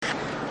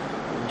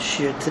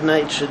Shir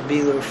tonight should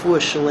be L'Refuah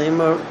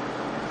Shalema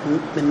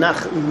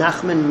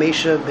Nachman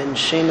Mesha Ben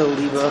Shena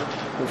Liba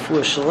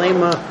L'Refuah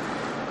Shalema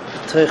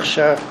T'ech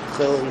Shar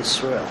Chel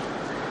Yisrael.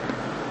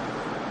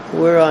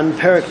 We're on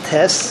Perek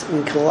Tes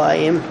in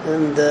Kilayim,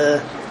 and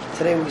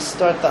today we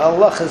start the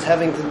halachas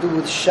having to do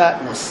with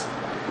shatnez.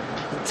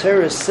 The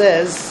Torah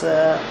says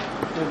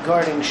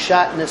regarding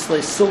shatnez,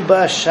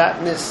 le'silba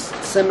shatnez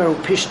tzemer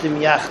upishtim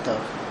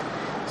yachtav.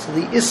 So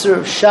the isser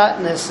of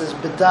shatnez is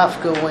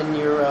bedafka when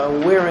you're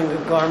wearing a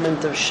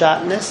garment of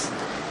shatnez,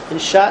 and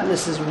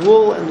shatnez is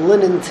wool and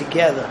linen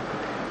together.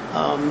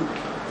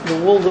 The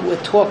wool that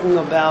we're talking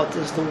about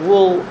is the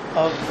wool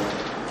of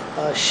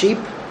sheep,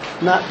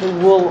 not the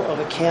wool of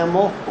a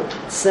camel.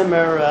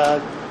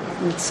 Tzemer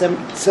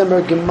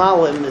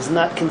gemalim is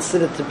not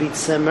considered to be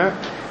tzemer.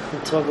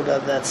 We'll talk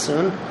about that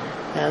soon.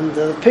 And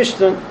the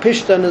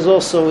pishtan is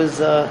also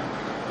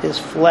is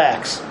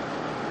flax.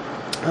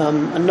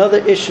 Another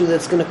issue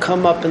that's going to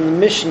come up in the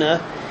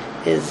Mishnah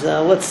is,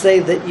 let's say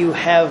that you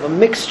have a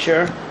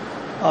mixture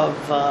of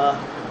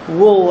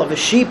wool of a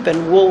sheep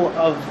and wool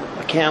of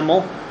a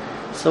camel,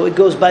 so it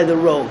goes by the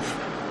rove.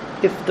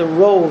 If the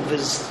rove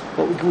is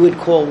what we would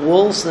call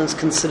wool, so then it's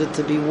considered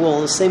to be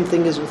wool. The same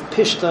thing is with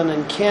pishtan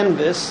and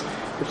canvas,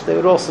 which they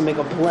would also make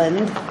a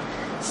blend,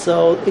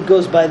 so it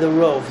goes by the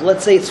rove.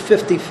 Let's say it's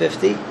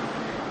 50-50.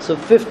 So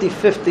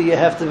 50-50 you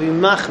have to be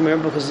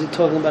machmer because you're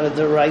talking about a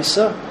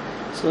deraisa.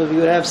 So if you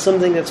would have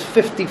something that's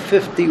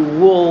 50-50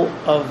 wool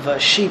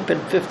of sheep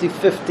and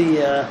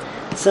 50-50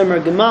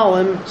 tzemer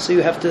gemalim, so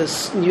you have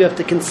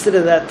to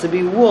consider that to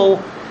be wool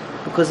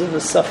because of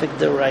the suffix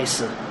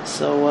deraisa.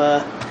 So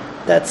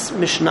that's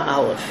Mishnah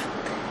Aleph.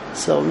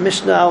 So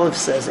Mishnah Aleph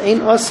says, "Ein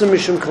asur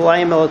mishum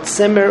kilayim el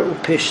tzemer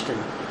upishtin."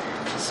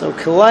 So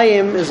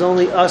kilayim is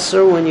only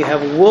asur when you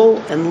have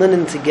wool and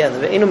linen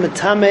together. Einu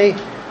metame,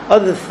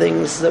 other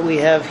things that we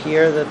have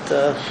here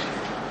that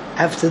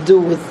have to do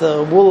with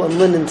wool and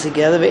linen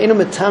together.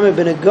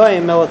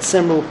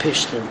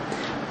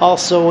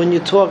 Also, when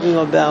you're talking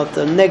about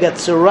the negat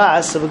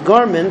tzuras of a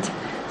garment,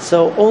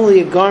 so only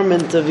a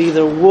garment of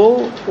either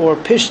wool or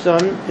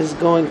pishtan is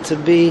going to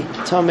be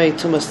tamei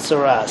tumas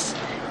tzuras.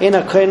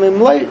 Ena kohenim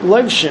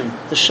loivshim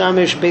the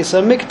shamish beis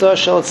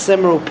hamikdash al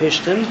tzemer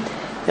upishtan,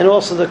 and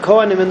also the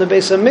kohanim in the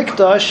beis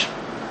hamikdash.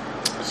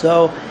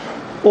 So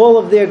all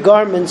of their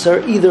garments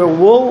are either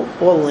wool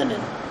or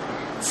linen.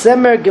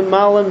 Tzemer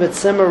gemalim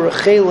v'tzemer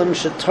rechelim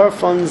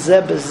shetarfon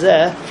zeh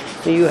b'zeh.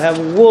 You have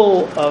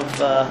wool of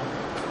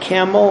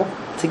camel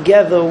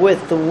together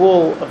with the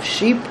wool of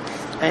sheep,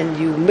 and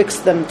you mix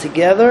them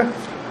together.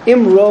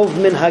 Im rov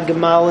min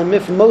hagemalim.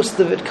 If most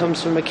of it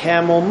comes from a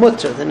camel,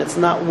 mutter, then it's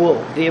not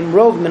wool. V'im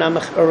rov min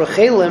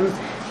rechelim.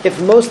 If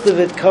most of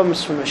it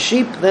comes from a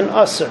sheep, then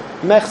asur.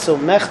 Mechza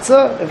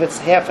mechza. If it's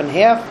half and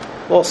half,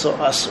 also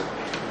asur.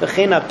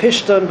 V'chena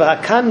pishton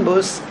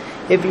v'hakanbus.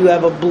 If you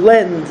have a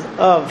blend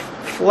of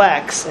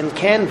flax and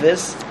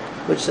canvas,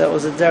 which that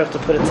was a derech to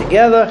put it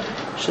together,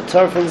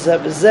 shetarfon zeh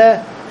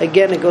b'zeh.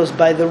 Again, it goes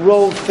by the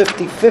rove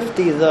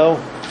 50-50 though,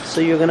 so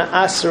you're going to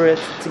asur it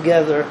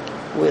together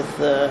with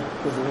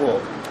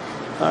wool.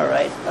 All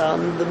right.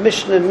 The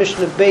Mishnah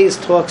Beis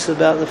talks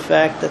about the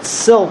fact that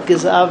silk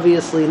is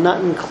obviously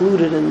not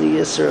included in the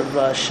isser of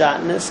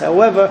shatnez.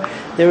 However,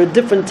 there are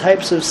different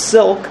types of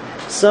silk,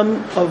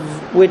 some of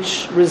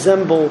which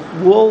resemble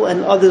wool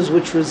and others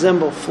which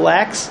resemble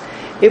flax.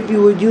 If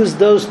you would use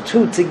those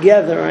two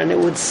together, and it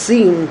would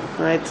seem,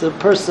 right, to the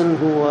person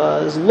who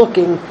is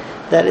looking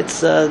that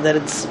it's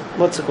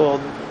what's it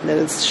called, that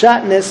it's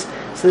shatnez,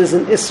 so there's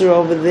an isser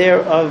over there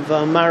of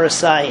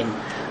marasayin.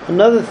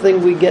 Another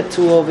thing we get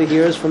to over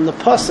here is from the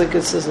pasuk.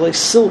 It says like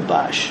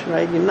silbash,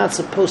 right? You're not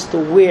supposed to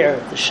wear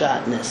the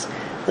shatnez.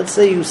 Let's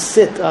say you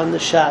sit on the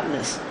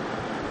shatnez.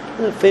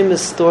 A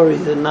famous story,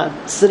 they're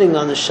not sitting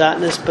on the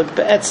shatnez, but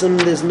be'etzim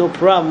there's no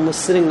problem with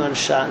sitting on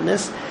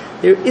shatnez.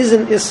 There is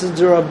an issur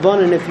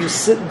d'rabbanan if you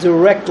sit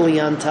directly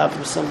on top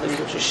of something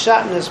which is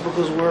shatnez,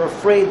 because we're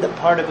afraid that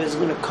part of it is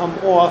going to come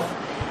off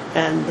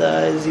and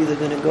is either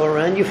going to go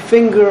around your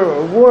finger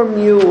or warm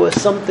you or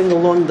something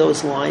along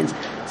those lines.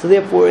 So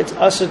therefore it's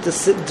asur to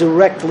sit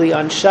directly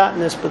on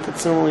shatnez, but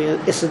it's only an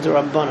issur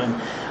d'rabbanan.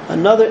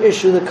 Another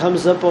issue that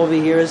comes up over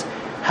here is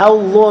how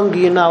long are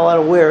you not allowed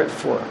to wear it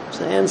for?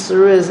 So the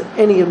answer is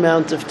any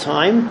amount of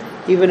time,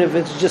 even if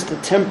it's just a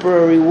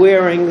temporary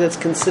wearing that's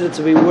considered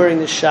to be wearing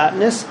the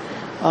shatnez.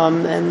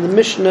 And the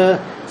Mishnah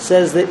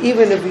says that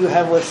even if you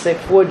have, let's say,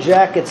 4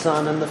 jackets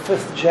on, and the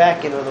 5th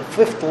jacket or the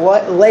 5th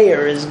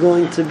layer is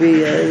going to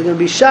be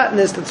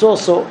shatnez, it's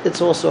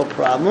also a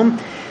problem.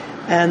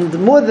 And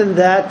more than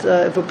that,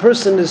 if a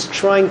person is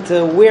trying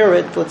to wear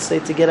it, let's say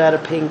to get out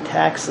of paying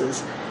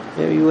taxes,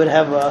 you would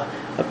have a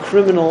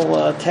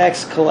criminal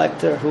tax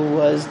collector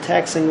who is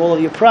taxing all of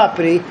your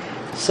property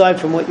aside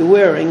from what you're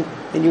wearing,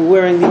 and you're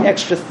wearing the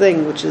extra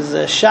thing, which is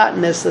a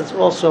shatnez, that's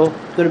also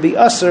going to be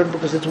asur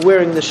because it's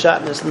wearing the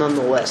shatnez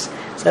nonetheless.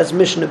 So that's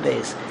Mishnah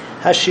Beis.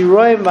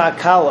 Hashiroim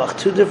va'akalach,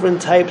 2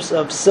 different types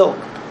of silk.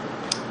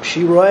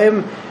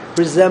 Shiroim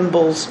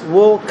resembles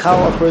wool,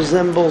 kalach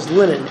resembles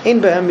linen.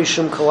 Ein behem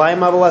mishum kalayim,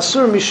 aval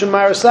asur mishum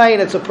marasayin.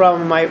 It's a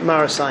problem with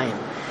marasayin.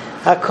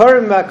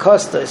 Hakarim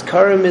v'akostos.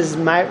 Karim is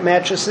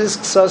mattresses.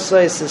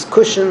 Ksosos is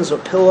cushions or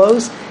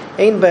pillows.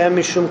 Ein behem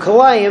mishum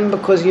kalayim,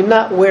 because you're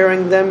not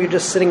wearing them, you're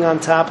just sitting on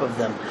top of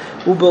them.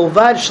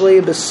 Ubelvad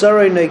shli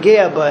b'sarei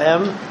negea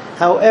behem.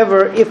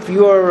 However, if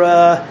you're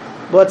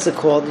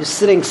you're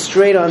sitting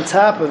straight on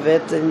top of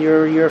it, and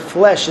your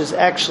flesh is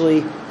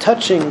actually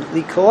touching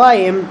the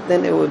kalayim,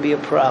 then it would be a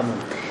problem.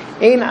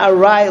 Ein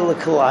arai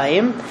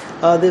l'kalayim.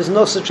 There's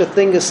no such a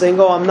thing as saying,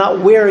 I'm not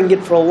wearing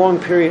it for a long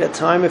period of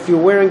time. If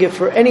you're wearing it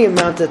for any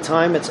amount of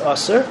time, it's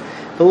asur.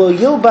 Below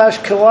yilbash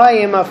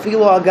kalayim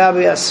afilo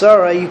agabe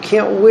asara. You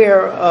can't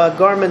wear a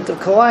garment of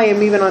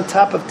kalayim even on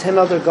top of 10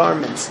 other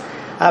garments.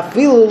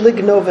 Afilu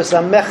lignovas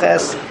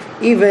ameches,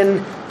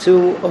 even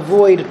to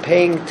avoid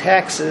paying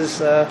taxes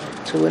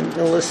to an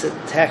illicit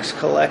tax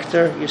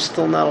collector. You're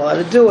still not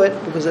allowed to do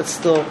it because it's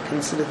still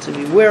considered to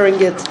be wearing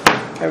it.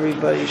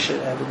 Everybody should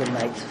have a good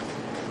night.